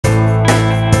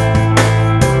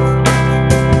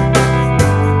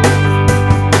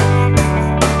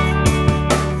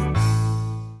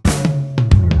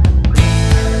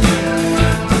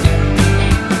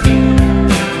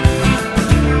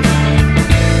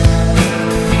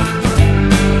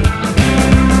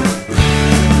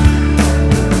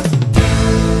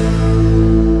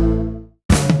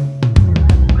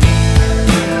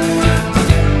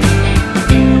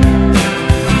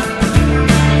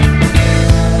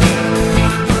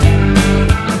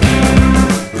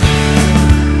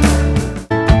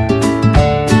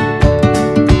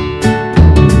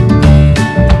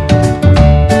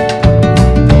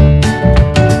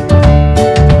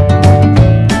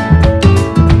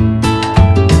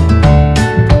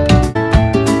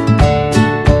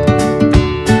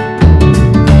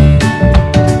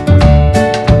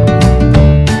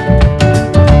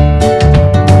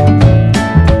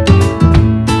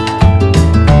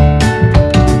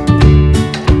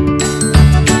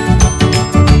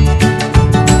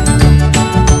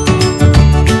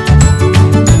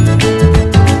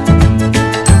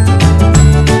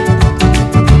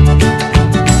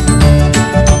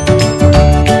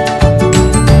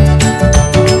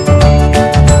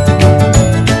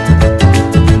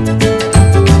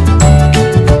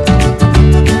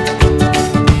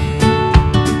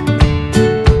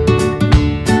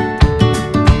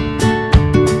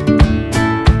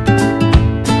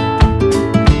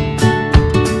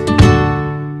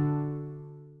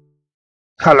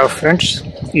Hello friends,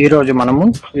 ఈరోజు మనము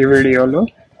ఈ వీడియోలో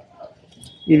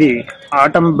ఇది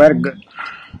ఆటంబెర్గ్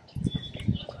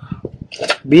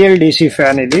బిఎల్డిసి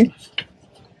ఫ్యాన్. ఇది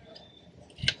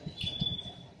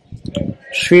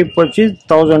స్వీప్ వచ్చి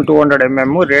 1200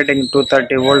 mm, rating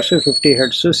 230 volts, 50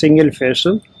 Hz, single phase,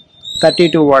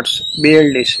 32 watts.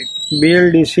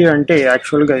 BLDC అంటే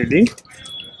యాక్చువల్గా ఇది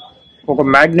ఒక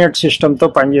మ్యాగ్నెట్ సిస్టంతో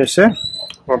పనిచేసే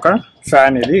ఒక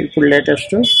ఫ్యాన్. ఇది ఇప్పుడు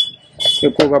లేటెస్ట్,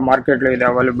 ఎక్కువగా మార్కెట్లో ఇది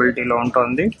అవైలబిలిటీలో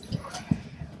ఉంటుంది.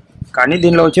 కానీ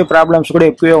దీనిలో వచ్చే ప్రాబ్లమ్స్ కూడా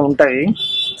ఎక్కువే ఉంటాయి.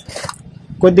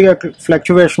 కొద్దిగా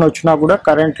ఫ్లక్చువేషన్ వచ్చినా కూడా,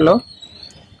 కరెంట్లో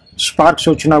స్పార్క్స్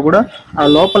వచ్చినా కూడా ఆ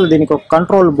లోపల దీనికి ఒక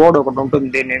కంట్రోల్ బోర్డ్ ఒకటి ఉంటుంది.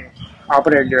 దీన్ని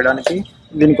ఆపరేట్ చేయడానికి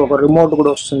దీనికి ఒక రిమోట్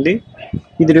కూడా వస్తుంది.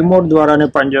 ఇది రిమోట్ ద్వారానే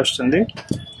పనిచేస్తుంది.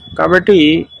 కాబట్టి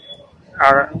ఆ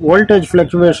వోల్టేజ్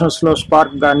ఫ్లక్చువేషన్స్లో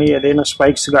స్పార్క్ కానీ ఏదైనా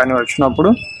స్పైక్స్ కానీ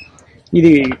వచ్చినప్పుడు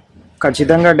ఇది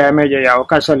ఖచ్చితంగా డ్యామేజ్ అయ్యే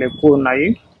అవకాశాలు ఎక్కువ ఉన్నాయి.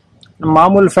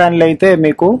 మామూలు ఫ్యాన్లు అయితే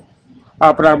మీకు ఆ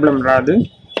ప్రాబ్లం రాదు.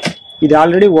 ఇది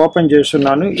ఆల్రెడీ ఓపెన్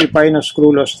చేస్తున్నాను. ఈ పైన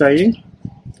స్క్రూలు వస్తాయి,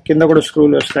 కింద కూడా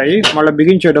స్క్రూలు వస్తాయి. మళ్ళీ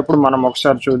బిగించేటప్పుడు మనం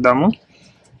ఒకసారి చూద్దాము.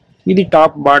 ఇది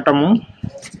టాప్, బాటము,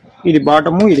 ఇది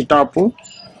బాటము, ఇది టాపు.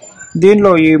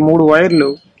 దీనిలో ఈ 3 వైర్లు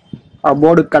ఆ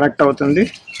బోర్డుకి కనెక్ట్ అవుతుంది.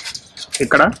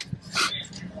 ఇక్కడ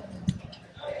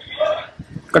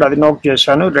అది నోట్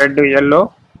చేశాను, రెడ్, ఎల్లో,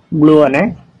 బ్లూ అనే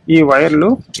ఈ వైర్లు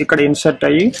ఇక్కడ ఇన్సర్ట్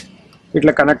అయ్యి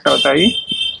ఇట్లా కనెక్ట్ అవుతాయి.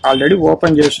 ఆల్రెడీ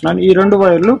ఓపెన్ చేస్తున్నాను. ఈ 2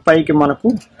 వైర్లు పైకి మనకు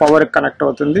పవర్ కనెక్ట్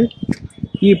అవుతుంది.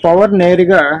 ఈ పవర్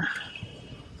నేరుగా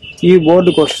ఈ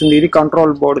బోర్డుకి వస్తుంది. ఇది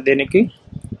కంట్రోల్ బోర్డు. దీనికి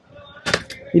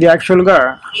ఇది యాక్చువల్గా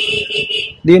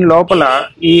దీని లోపల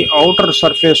ఈ అవుటర్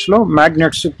సర్ఫేస్లో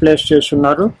మ్యాగ్నెట్స్ ప్లేస్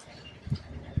చేస్తున్నారు.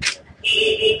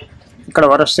 ఇక్కడ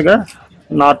వరుసగా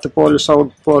నార్త్ పోల్,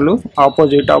 సౌత్ పోల్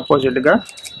ఆపోజిట్గా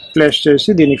ప్లేస్ చేసి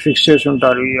దీనికి ఫిక్స్ చేసి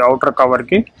ఉంటారు. ఈ అవుటర్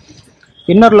కవర్కి,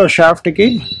 ఇన్నర్లో షాఫ్ట్కి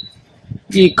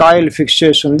ఈ కాయిల్ ఫిక్స్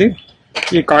చేసి ఉంది.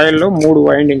 ఈ కాయిల్లో 3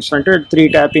 వైండింగ్స్, అంటే 3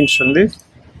 ట్యాపింగ్స్ ఉంది.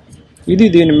 ఇది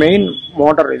దీని మెయిన్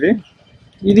మోటార్.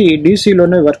 ఇది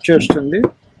డీసీలోనే వర్క్ చేస్తుంది,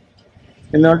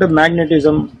 ఎందుకంటే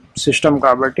మ్యాగ్నెటిజం సిస్టమ్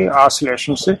కాబట్టి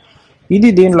ఆసిలేషన్స్.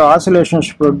 ఇది దీనిలో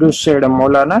ఆసిలేషన్స్ ప్రొడ్యూస్ చేయడం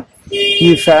మూలాన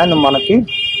ఈ ఫ్యాన్ మనకి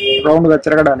రౌండ్గా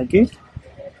తిరగడానికి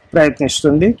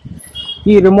ప్రయత్నిస్తుంది.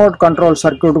 ఈ రిమోట్ కంట్రోల్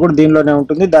సర్క్యూట్ కూడా దీనిలోనే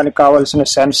ఉంటుంది. దానికి కావాల్సిన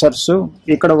సెన్సర్స్,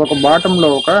 ఇక్కడ ఒక బాటంలో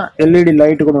ఒక ఎల్ఈడి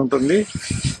లైట్ కూడా ఉంటుంది.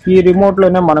 ఈ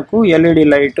రిమోట్లోనే మనకు ఎల్ఈడి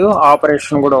లైట్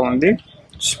ఆపరేషన్ కూడా ఉంది.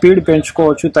 స్పీడ్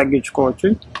పెంచుకోవచ్చు,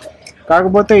 తగ్గించుకోవచ్చు.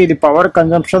 కాకపోతే ఇది పవర్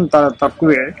కన్జంప్షన్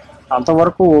తక్కువే,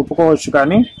 అంతవరకు ఒప్పుకోవచ్చు.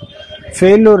 కానీ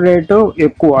ఫెయిల్యూర్ రేటు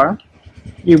ఎక్కువ.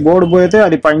 ఈ బోర్డు పోయితే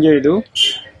అది పనిచేయదు.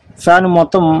 ఫ్యాన్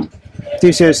మొత్తం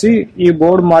తీసేసి ఈ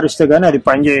బోర్డు మారిస్తే కానీ అది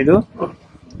పనిచేయదు.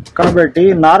 కాబట్టి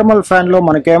నార్మల్ ఫ్యాన్లో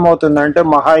మనకేమవుతుందంటే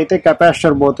మహా అయితే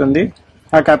కెపాసిటర్ పోతుంది.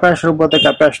 ఆ కెపాసిటర్ పోతే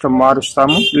కెపాసిటర్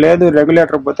మారుస్తాము, లేదు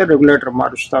రెగ్యులేటర్ పోతే రెగ్యులేటర్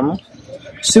మారుస్తాము.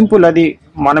 సింపుల్, అది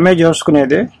మనమే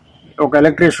చేసుకునేదే, ఒక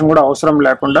ఎలక్ట్రీషియన్ కూడా అవసరం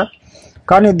లేకుండా.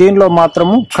 కానీ దీనిలో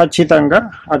మాత్రము ఖచ్చితంగా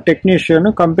ఆ టెక్నీషియన్,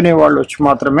 కంపెనీ వాళ్ళు వచ్చి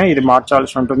మాత్రమే ఇది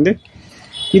మార్చాల్సి ఉంటుంది.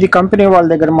 ఇది కంపెనీ వాళ్ళ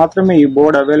దగ్గర మాత్రమే ఈ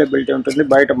బోర్డు అవైలబిలిటీ ఉంటుంది,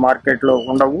 బయట మార్కెట్లో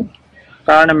ఉండవు.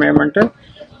 కారణం ఏమంటే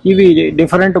ఇవి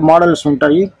డిఫరెంట్ మోడల్స్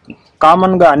ఉంటాయి,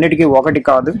 కామన్గా అన్నిటికీ ఒకటి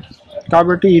కాదు.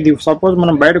 కాబట్టి ఇది సపోజ్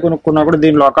మనం బయట కొనుక్కున్నా కూడా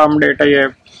దీనిలో అకామిడేట్ అయ్యే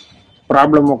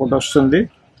ప్రాబ్లం ఒకటి వస్తుంది.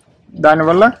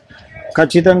 దానివల్ల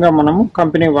ఖచ్చితంగా మనము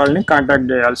కంపెనీ వాళ్ళని కాంటాక్ట్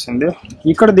చేయాల్సిందే.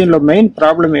 ఇక్కడ దీనిలో మెయిన్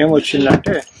ప్రాబ్లం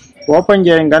ఏమొచ్చిందంటే, ఓపెన్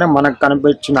చేయగానే మనకు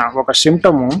కనిపించిన ఒక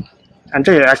సిమ్టము,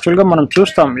 అంటే యాక్చువల్గా మనం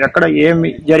చూస్తాం ఎక్కడ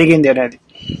ఏమి జరిగింది అనేది.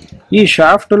 ఈ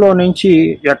షాఫ్ట్లో నుంచి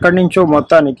ఎక్కడి నుంచో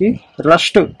మొత్తానికి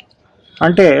రస్ట్,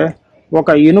 అంటే ఒక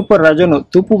ఇనుప రజను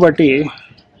తుప్పు బట్టి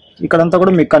ఇక్కడంతా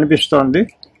కూడా మీకు కనిపిస్తోంది.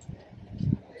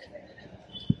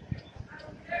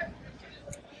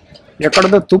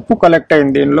 ఎక్కడదో తుప్పు కలెక్ట్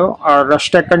అయింది దీనిలో. ఆ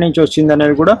రస్ట్ ఎక్కడి నుంచి వచ్చింది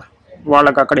అనేది కూడా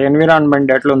వాళ్ళకి అక్కడ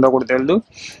ఎన్విరాన్మెంట్ ఎట్లా ఉందో కూడా తెలియదు.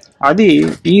 అది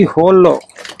ఈ హోల్లో,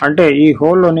 అంటే ఈ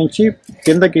హోల్లో నుంచి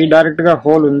కిందకి డైరెక్ట్గా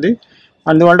హోల్ ఉంది,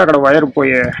 అందువల్ల అక్కడ వైర్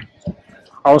పోయే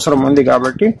అవసరం ఉంది.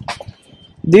 కాబట్టి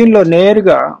దీనిలో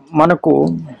నేరుగా మనకు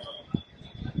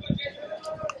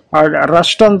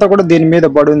రస్ట్ అంతా కూడా దీని మీద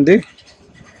పడుంది.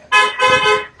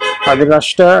 అది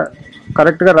రస్ట్,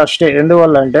 కరెక్ట్గా రస్టే.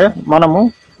 ఎందువల్ల అంటే మనము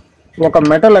ఒక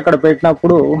మెటల్ అక్కడ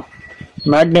పెట్టినప్పుడు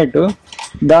మ్యాగ్నెట్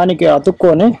దానికి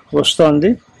అతుక్కొని వస్తుంది.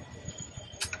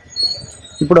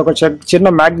 ఇప్పుడు ఒక చిన్న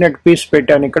మ్యాగ్నెట్ పీస్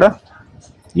పెట్టాను ఇక్కడ.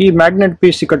 ఈ మ్యాగ్నెట్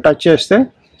పీస్ ఇక్కడ టచ్ చేస్తే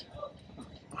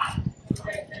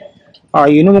ఆ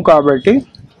ఇనుము కాబట్టి,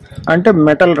 అంటే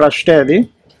మెటల్ రస్టే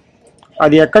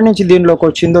అది ఎక్కడి నుంచి దీనిలోకి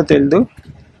వచ్చిందో తెలియదు.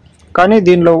 కానీ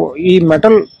దీనిలో ఈ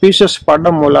మెటల్ పీసెస్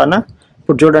పడడం మూలాన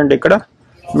ఇప్పుడు చూడండి, ఇక్కడ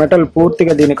మెటల్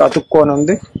పూర్తిగా దీనికి అతుక్కొని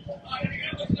ఉంది.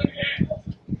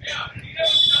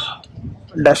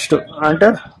 డస్ట్ అంటే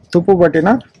తుప్పు పట్టిన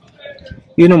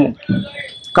ఇనుము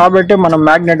కాబట్టి మనం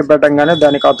మ్యాగ్నెట్ పెట్టంగానే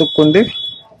దానికి అతుక్కుంది.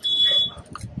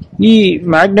 ఈ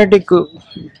మ్యాగ్నెటిక్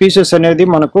పీసెస్ అనేది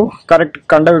మనకు కరెక్ట్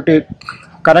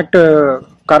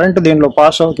కరెంట్ దీనిలో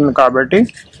పాస్ అవుతుంది కాబట్టి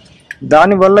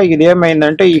దానివల్ల ఇది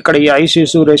ఏమైందంటే ఇక్కడ ఈ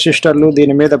ఐసీస్ రెసిస్టర్లు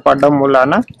దీని మీద పడడం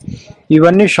మూలాన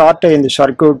ఇవన్నీ షార్ట్ అయింది.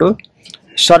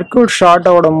 సర్క్యూట్ షార్ట్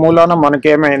అవ్వడం మూలాన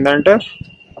మనకేమైందంటే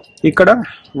ఇక్కడ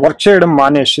వర్క్ చేయడం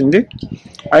మానేసింది.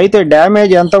 అయితే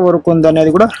డ్యామేజ్ ఎంత వరకు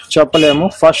ఉందనేది కూడా చెప్పలేము.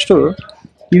 ఫస్ట్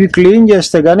ఇవి క్లీన్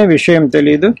చేస్తే కానీ విషయం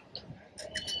తెలియదు.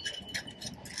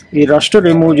 ఈ రస్ట్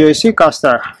రిమూవ్ చేసి కాస్త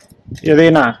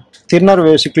ఏదైనా థిన్నర్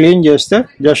వేసి క్లీన్ చేస్తే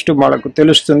జస్ట్ మనకు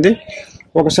తెలుస్తుంది.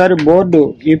 ఒకసారి బోర్డు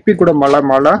ఇప్పి కూడా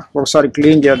మళ్ళా ఒకసారి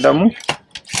క్లీన్ చేద్దాము.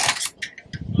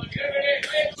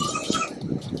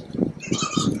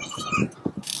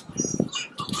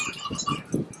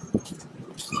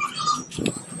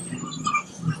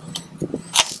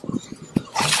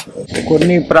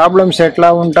 కొన్ని ప్రాబ్లమ్స్ ఎట్లా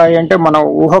ఉంటాయి అంటే మన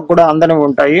ఊహకు కూడా అందని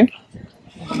ఉంటాయి.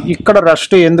 ఇక్కడ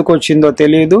రస్ట్ ఎందుకు వచ్చిందో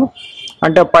తెలియదు.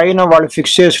 అంటే పైన వాళ్ళు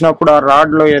ఫిక్స్ చేసినప్పుడు ఆ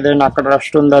రాడ్లో ఏదైనా అక్కడ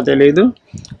రస్ట్ ఉందో తెలియదు.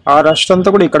 ఆ రస్ట్ అంతా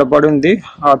కూడా ఇక్కడ పడింది.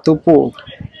 ఆ తుప్పు,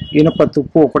 ఇనుప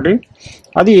తుప్పు ఒకటి,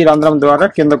 అది ఈ రంధ్రం ద్వారా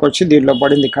కిందకు వచ్చి దీంట్లో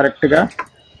పడింది కరెక్ట్గా.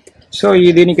 సో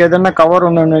దీనికి ఏదైనా కవర్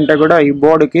ఉంటే కూడా ఈ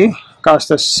బోర్డుకి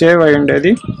కాస్త సేవ్ అయి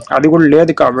ఉండేది. అది కూడా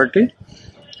లేదు కాబట్టి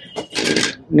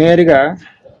నేరుగా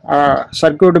ఆ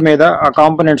సర్క్యూట్ మీద ఆ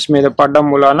కాంపోనెంట్స్ మీద పడ్డం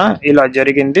మూలాన ఇలా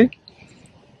జరిగింది.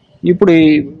 ఇప్పుడు ఈ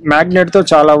మ్యాగ్నెట్తో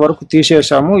చాలా వరకు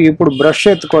తీసేసాము. ఇప్పుడు బ్రష్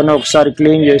ఎత్తుకొని ఒకసారి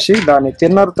క్లీన్ చేసి దాన్ని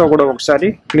థిన్నర్తో కూడా ఒకసారి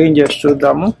క్లీన్ చేసి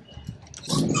చూద్దాము.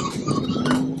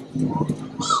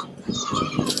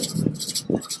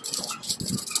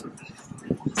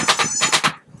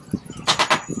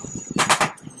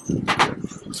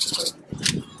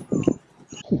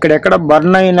 ఇక్కడెక్కడ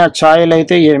బర్న్ అయిన ఛాయలు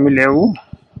అయితే ఏమీ లేవు.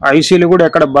 ఐసీలు కూడా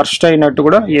ఎక్కడ బర్స్ట్ అయినట్టు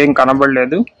కూడా ఏం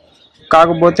కనబడలేదు.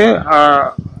 కాకపోతే ఆ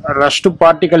రస్ట్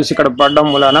పార్టికల్స్ ఇక్కడ పడడం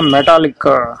వలన మెటాలిక్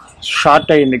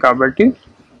షార్ట్ అయింది కాబట్టి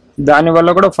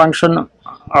దానివల్ల కూడా ఫంక్షన్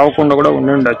అవ్వకుండా కూడా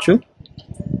ఉండొచ్చు.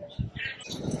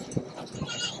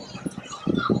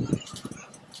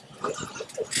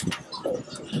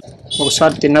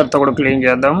 ఒకసారి థిన్నర్తో కూడా క్లీన్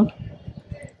చేద్దాం.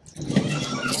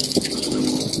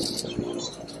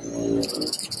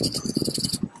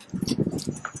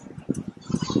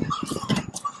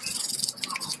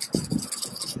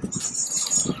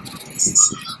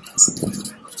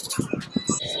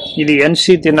 ఇది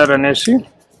ఎన్సీ థిన్నర్ అనేసి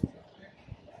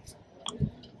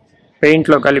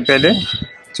పెయింట్లో కలిపేదే,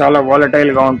 చాలా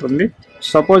వాలటైల్గా ఉంటుంది.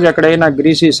 సపోజ్ ఎక్కడైనా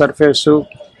గ్రీసీ సర్ఫేస్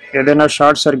ఏదైనా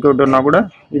షార్ట్ సర్క్యూట్ ఉన్నా కూడా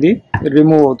ఇది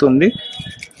రిమూవ్ అవుతుంది.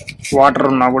 వాటర్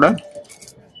ఉన్నా కూడా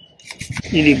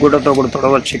ఇది గుడ్డతో కూడా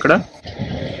తొడవచ్చు. ఇక్కడ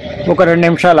ఒక 2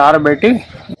 నిమిషాలు ఆరబెట్టి,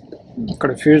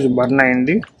 ఇక్కడ ఫ్యూజ్ బర్న్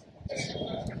అయింది.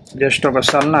 జస్ట్ ఒక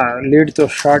సన్న లీడ్తో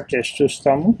షార్ట్ చేసి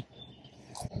చూస్తాము.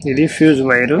 ఇది ఫ్యూజ్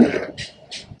వైరు.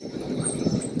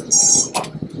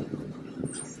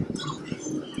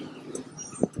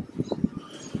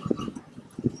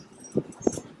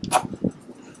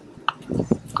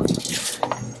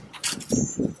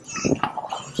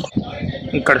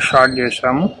 ఇక్కడ షార్ట్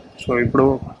చేసాము. సో ఇప్పుడు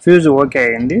ఫ్యూజ్ ఓకే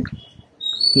అయింది.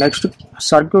 నెక్స్ట్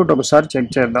సర్క్యూట్ ఒకసారి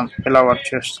చెక్ చేద్దాం ఎలా వర్క్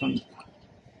చేస్తుంది.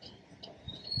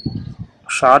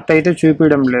 షార్ట్ అయితే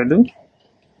చూపించడం లేదు.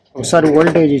 ఒకసారి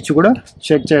వోల్టేజ్ ఇచ్చి కూడా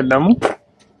చెక్ చేద్దాము.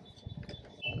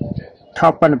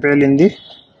 టాప్ అని పేలింది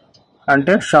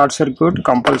అంటే షార్ట్ సర్క్యూట్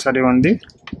కంపల్సరీ ఉంది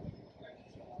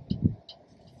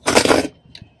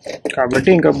కాబట్టి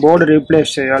ఇంకా బోర్డు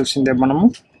రీప్లేస్ చేయాల్సిందే మనము.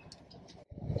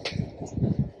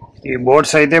 ఈ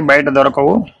బోర్డ్స్ అయితే బయట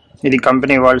దొరకవు, ఇది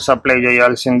కంపెనీ వాళ్ళు సప్లై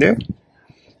చేయాల్సిందే.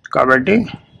 కాబట్టి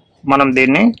మనం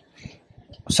దీన్ని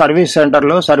సర్వీస్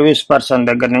సెంటర్లో సర్వీస్ పర్సన్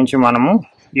దగ్గర నుంచి మనము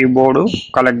ఈ బోర్డు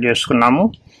కలెక్ట్ చేసుకున్నాము.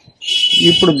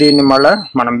 ఇప్పుడు దీన్ని మళ్ళీ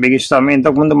మనం బిగిస్తాము.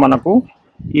 ఇంతకుముందు మనకు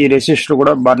ఈ రెసిస్టర్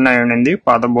కూడా బర్న్ అయి ఉండింది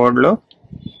పాత బోర్డులో.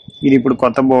 ఇది ఇప్పుడు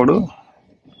కొత్త బోర్డు.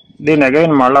 దీన్ని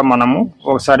అగైన్ మళ్ళీ మనము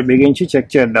ఒకసారి బిగించి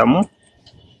చెక్ చేద్దాము.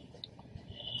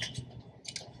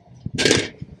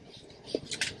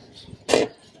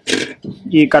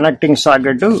 ఈ కనెక్టింగ్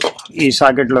సాకెట్ ఈ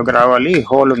సాకెట్లోకి రావాలి.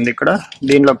 హోల్ ఉంది ఇక్కడ.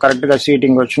 దీనిలో కరెక్ట్గా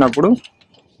సీటింగ్ వచ్చినప్పుడు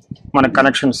మన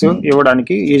కనెక్షన్స్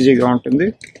ఇవ్వడానికి ఈజీగా ఉంటుంది.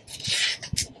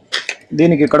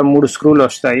 దీనికి ఇక్కడ 3 స్క్రూలు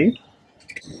వస్తాయి.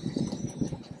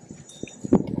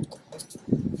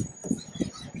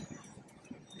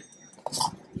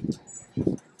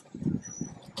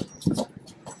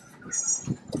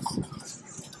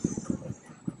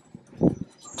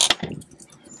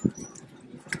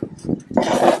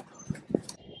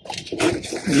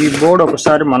 ఈ బోర్డు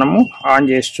ఒకసారి మనము ఆన్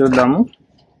చేసి చూద్దాము.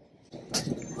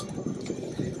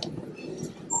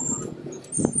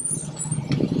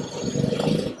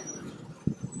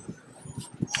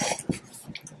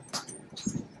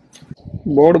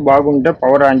 బోర్డు బాగుంటే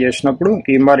పవర్ ఆన్ చేసినప్పుడు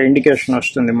ఈ మరి ఇండికేషన్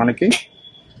వస్తుంది మనకి,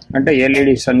 అంటే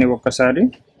ఎల్ఈడీస్ అన్ని ఒక్కసారి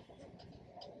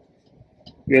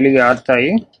వెలిగి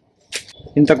ఆరుతాయి.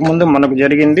 ఇంతకుముందు మనకు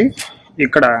జరిగింది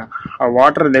ఇక్కడ ఆ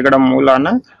వాటర్ దిగడం మూలాన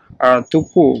ఆ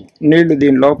తుప్పు నీళ్లు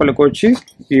దీని లోపలికి వచ్చి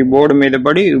ఈ బోర్డు మీద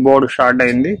పడి ఈ బోర్డు షార్ట్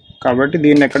అయింది. కాబట్టి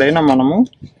దీన్ని ఎక్కడైనా మనము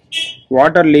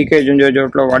వాటర్ లీకేజ్ ఉండే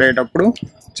చోట్ల వాడేటప్పుడు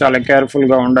చాలా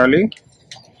కేర్ఫుల్గా ఉండాలి.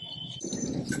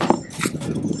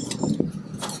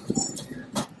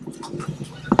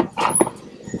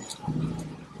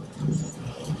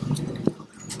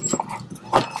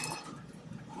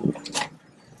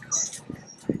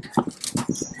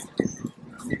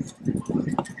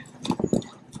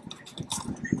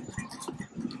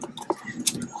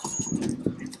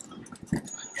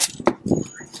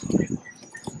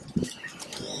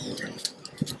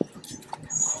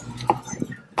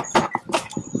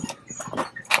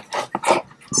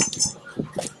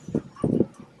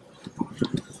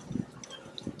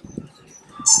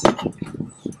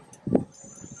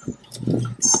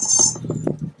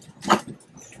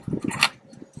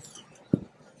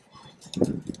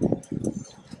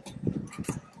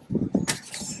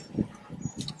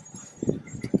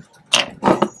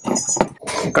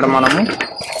 ఇక్కడ మనము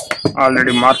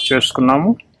ఆల్రెడీ మార్క్ చేసుకున్నాము,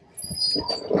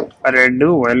 రెడ్,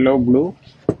 ఎల్లో, బ్లూ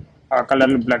ఆ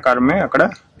కలర్ ప్రకారమే అక్కడ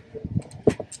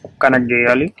కనెక్ట్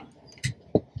చేయాలి.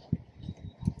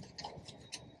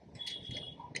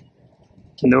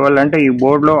 ఎందువల్ల అంటే ఈ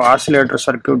బోర్డులో ఆసిలేటర్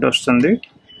సర్క్యూట్ వస్తుంది.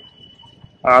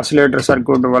 ఆసిలేటర్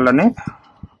సర్క్యూట్ వల్లనే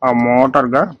ఆ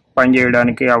మోటార్గా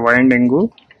పనిచేయడానికి ఆ వైండింగు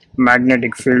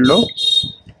మ్యాగ్నెటిక్ ఫీల్డ్లో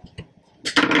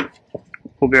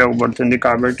ఉపయోగపడుతుంది.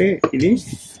 కాబట్టి ఇది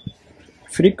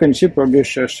ఫ్రీక్వెన్సీ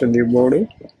ప్రొడ్యూస్ చేస్తుంది ఈ బోర్డు.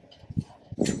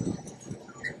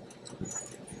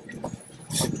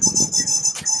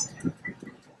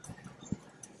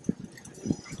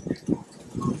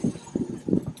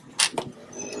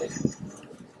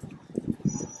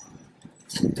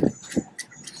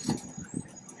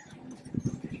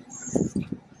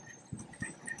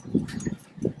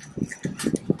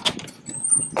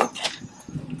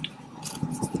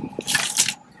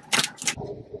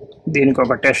 దీనికి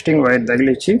ఒక టెస్టింగ్ వైర్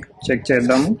తగిలించి చెక్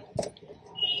చేద్దాము.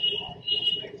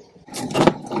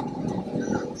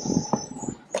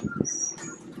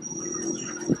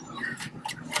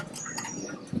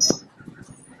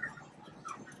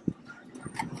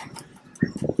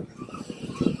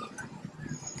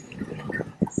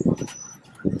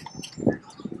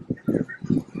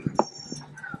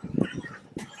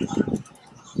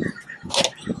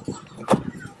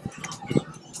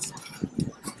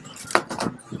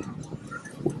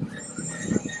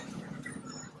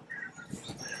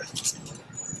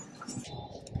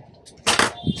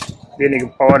 దీనికి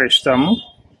పవర్ ఇస్తాము.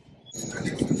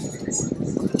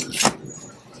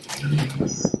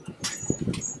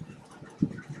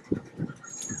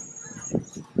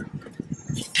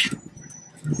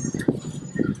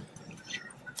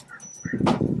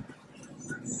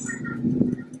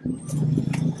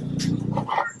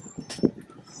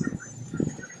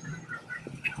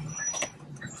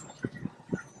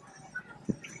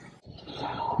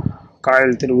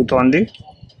 కాయిల్ తిరుగుతోంది.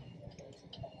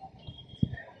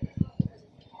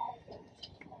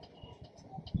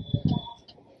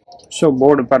 సో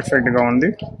బోర్డు పర్ఫెక్ట్గా ఉంది.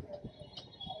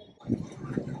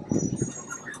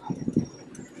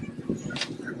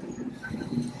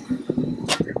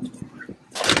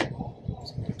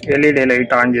 ఎల్ఈడి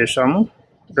లైట్ ఆన్ చేసాము.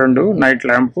 2 నైట్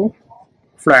ల్యాంపు,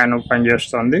 ఫ్యాన్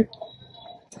పనిచేస్తుంది.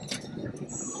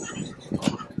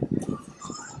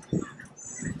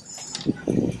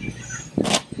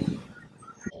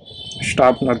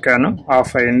 స్టాప్ నొక్కాను,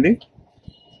 ఆఫ్ అయింది.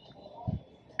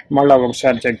 మళ్ళీ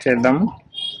ఒకసారి చెక్ చేద్దాము.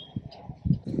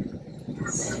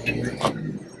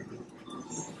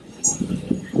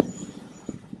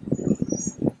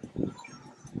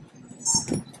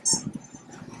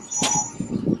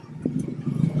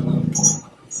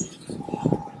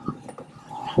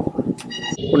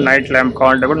 ఇప్పుడు నైట్ ల్యాంప్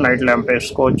కావాలంటే కూడా నైట్ ల్యాంప్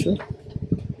వేసుకోవచ్చు,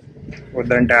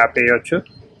 వద్దంటే ఆపేయచ్చు.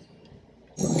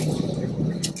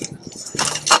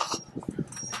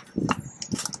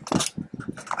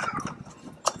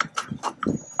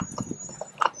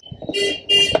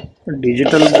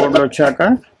 డిజిటల్ బోర్డులు వచ్చాక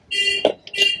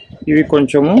ఇవి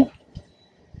కొంచెము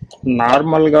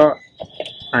నార్మల్గా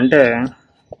అంటే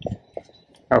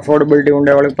అఫోర్డబిలిటీ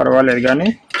ఉండే వాళ్ళకి పర్వాలేదు, కానీ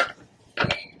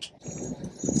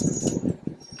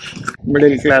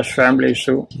మిడిల్ క్లాస్ ఫ్యామిలీస్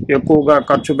ఎక్కువగా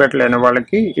ఖర్చు పెట్టలేని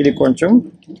వాళ్ళకి ఇది కొంచెం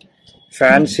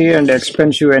ఫ్యాన్సీ అండ్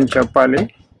ఎక్స్పెన్సివ్ అని చెప్పాలి.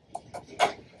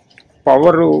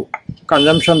 పవర్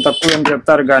కన్జంప్షన్ తక్కువ అని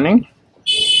చెప్తారు, కానీ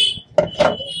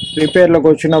రిపేర్లకు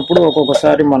వచ్చినప్పుడు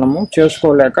ఒక్కొక్కసారి మనము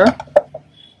చేసుకోలేక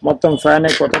మొత్తం ఫ్యాన్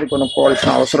కొత్తది కొనుక్కోవాల్సిన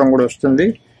అవసరం కూడా వస్తుంది.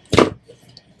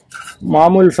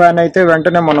 మామూలు ఫ్యాన్ అయితే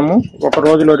వెంటనే మనము ఒక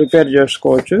రోజులో రిపేర్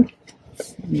చేసుకోవచ్చు.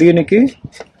 దీనికి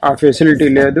ఆ ఫెసిలిటీ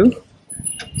లేదు.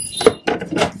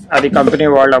 అది కంపెనీ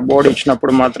వాళ్ళ బోర్డు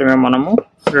ఇచ్చినప్పుడు మాత్రమే మనము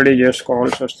రెడీ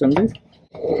చేసుకోవాల్సి వస్తుంది.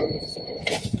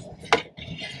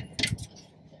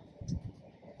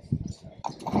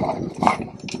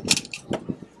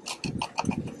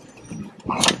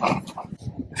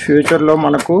 ఫ్యూచర్లో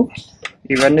మనకు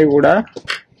ఇవన్నీ కూడా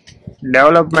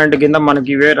డెవలప్మెంట్ కింద మనకి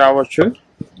ఇవే రావచ్చు.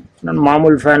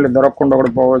 మామూలు ఫ్యాన్లు దొరకకుండా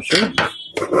కూడా పోవచ్చు.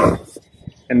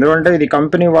 ఎందుకంటే ఇది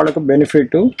కంపెనీ వాళ్ళకు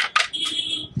బెనిఫిట్.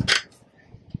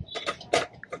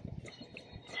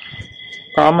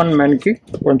 కామన్ మ్యాన్కి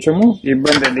కొంచెము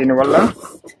ఇబ్బంది దీనివల్ల.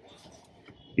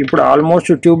 ఇప్పుడు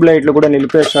ఆల్మోస్ట్ ట్యూబ్ లైట్లు కూడా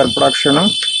నిలిపేశారు ప్రొడక్షన్.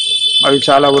 అవి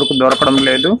చాలా వరకు దొరకడం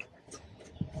లేదు.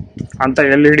 అంత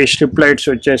ఎల్ఈడి స్ట్రిప్ లైట్స్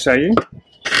వచ్చేసాయి.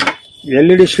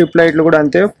 ఎల్ఈడి స్ట్రిప్ లైట్లు కూడా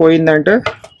అంతే, పోయిందంటే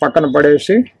పక్కన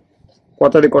పడేసి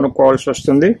కొత్తది కొనుక్కోవాల్సి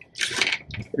వస్తుంది.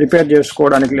 రిపేర్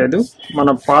చేసుకోవడానికి లేదు. మన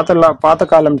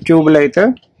పాతకాలం ట్యూబ్లు అయితే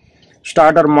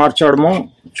స్టార్టర్ మార్చడము,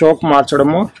 చోక్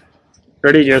మార్చడము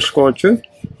రెడీ చేసుకోవచ్చు.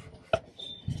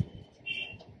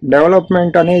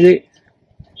 డెవలప్మెంట్ అనేది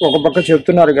ఒక పక్క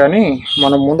చెప్తున్నారు కానీ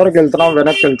మనం ముందరకు వెళ్తున్నాం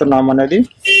వెనక్కి వెళ్తున్నాం అనేది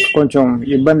కొంచెం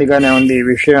ఇబ్బందిగానే ఉంది ఈ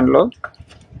విషయంలో.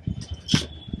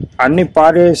 అన్ని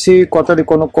పారేసి కొత్తది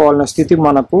కొనుక్కోవాలన్న స్థితి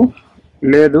మనకు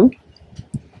లేదు.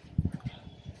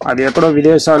 అది ఎక్కడో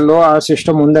విదేశాల్లో ఆ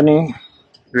సిస్టమ్ ఉందని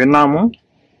విన్నాము.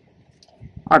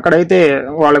 అక్కడైతే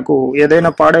వాళ్ళకు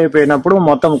ఏదైనా పాడైపోయినప్పుడు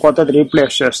మొత్తం కొత్తది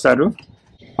రీప్లేస్ చేస్తారు.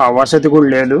 ఆ వసతి కూడా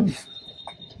లేదు.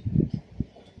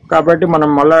 కాబట్టి మనం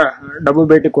మళ్ళా డబ్బు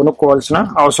పెట్టి కొనుక్కోవాల్సిన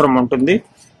అవసరం ఉంటుంది.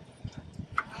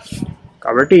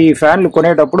 కాబట్టి ఈ ఫ్యాన్లు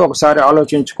కొనేటప్పుడు ఒకసారి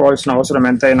ఆలోచించుకోవాల్సిన అవసరం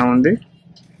ఎంతైనా ఉంది.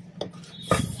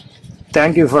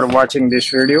 Thank you for watching this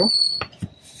video.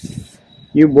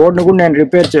 ఈ బోర్డును కూడా నేను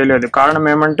రిపేర్ చేయలేదు. కారణం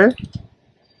ఏమంటే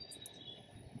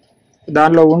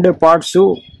దానిలో ఉండే పార్ట్స్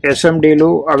ఎస్ఎండీలు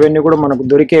అవన్నీ కూడా మనకు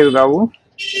దొరికేవి కావు.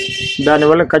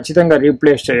 దానివల్ల ఖచ్చితంగా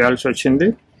రీప్లేస్ చేయాల్సి వచ్చింది.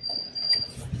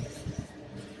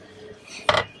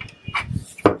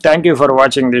 Thank you for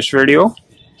watching this video.